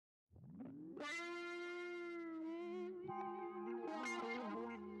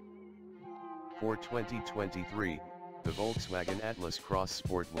For 2023, the Volkswagen Atlas Cross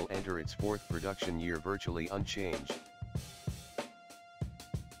Sport will enter its fourth production year virtually unchanged.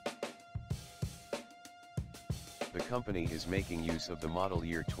 The company is making use of the model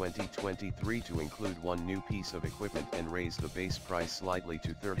year 2023 to include one new piece of equipment and raise the base price slightly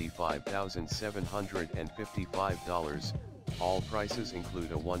to $35,755. All prices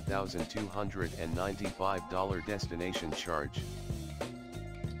include a $1,295 destination charge.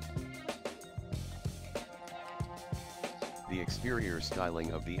 The exterior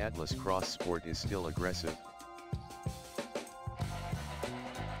styling of the Atlas Cross Sport is still aggressive.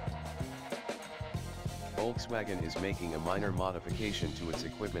 Volkswagen is making a minor modification to its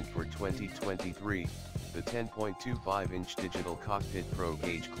equipment for 2023. The 10.25-inch digital cockpit Pro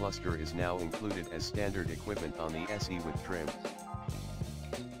Gauge cluster is now included as standard equipment on the SE with trim.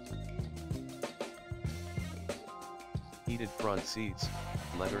 Heated front seats,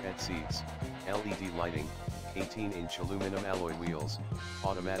 leatherette seats, LED lighting, 18-inch aluminum alloy wheels,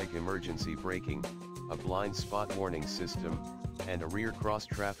 automatic emergency braking, a blind spot warning system, and a rear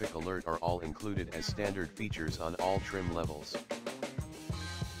cross-traffic alert are all included as standard features on all trim levels.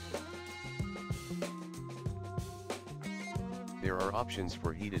 There are options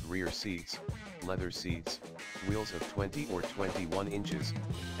for heated rear seats, leather seats, wheels of 20 or 21 inches,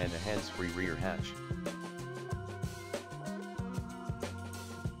 and a hands-free rear hatch.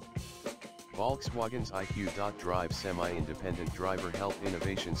 Volkswagen's IQ.Drive semi-independent driver help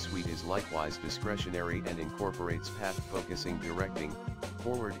innovation suite is likewise discretionary and incorporates path-focusing directing,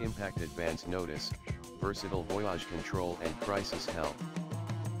 forward impact advance notice, versatile voyage control and crisis help.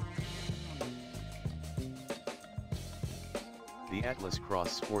 The Atlas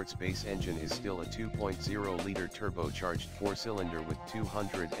Cross Sport's base engine is still a 2.0-liter turbocharged four-cylinder with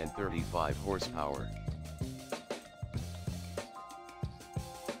 235 horsepower.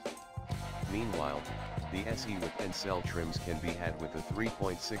 Meanwhile, the SE with N-cell trims can be had with a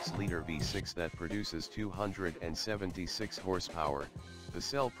 3.6-liter V6 that produces 276 horsepower. The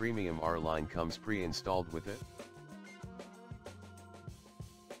Cell Premium R line comes pre-installed with it.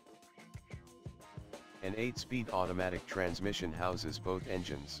 An 8-speed automatic transmission houses both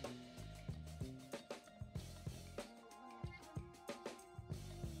engines.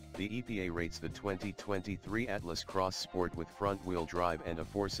 The EPA rates the 2023 Atlas Cross Sport with front-wheel drive and a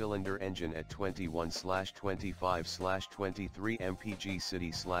four-cylinder engine at 21/25/23 mpg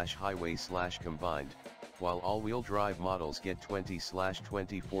city/highway/combined, while all-wheel drive models get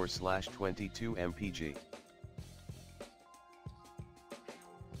 20/24/22 mpg.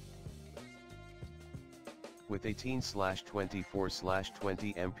 With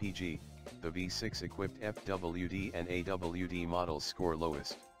 18/24/20 mpg, the V6 equipped FWD and AWD models score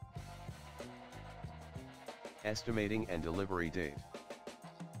lowest. Estimating and delivery date.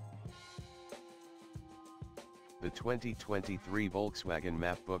 The 2023 Volkswagen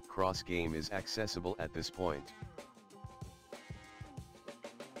Mapbook Cross game is accessible at this point.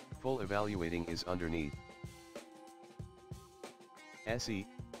 Full evaluating is underneath. SE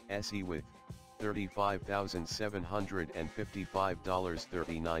with $35,755,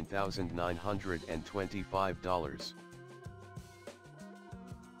 $39,925.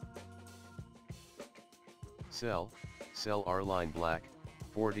 Cell R-Line Black,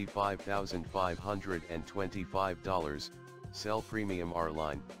 $45,525, Cell Premium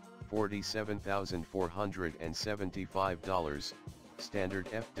R-Line, $47,475, Standard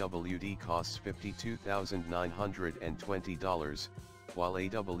FWD costs $52,920, while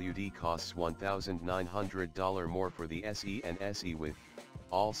AWD costs $1,900 more for the SE and SE with.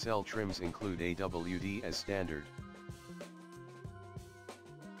 All cell trims include AWD as standard.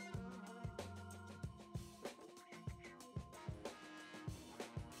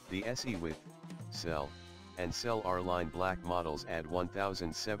 The SE with Cell and Cell R-Line Black models add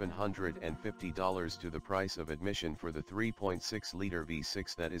 $1,750 to the price of admission for the 3.6-liter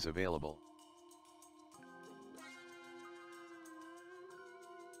V6 that is available.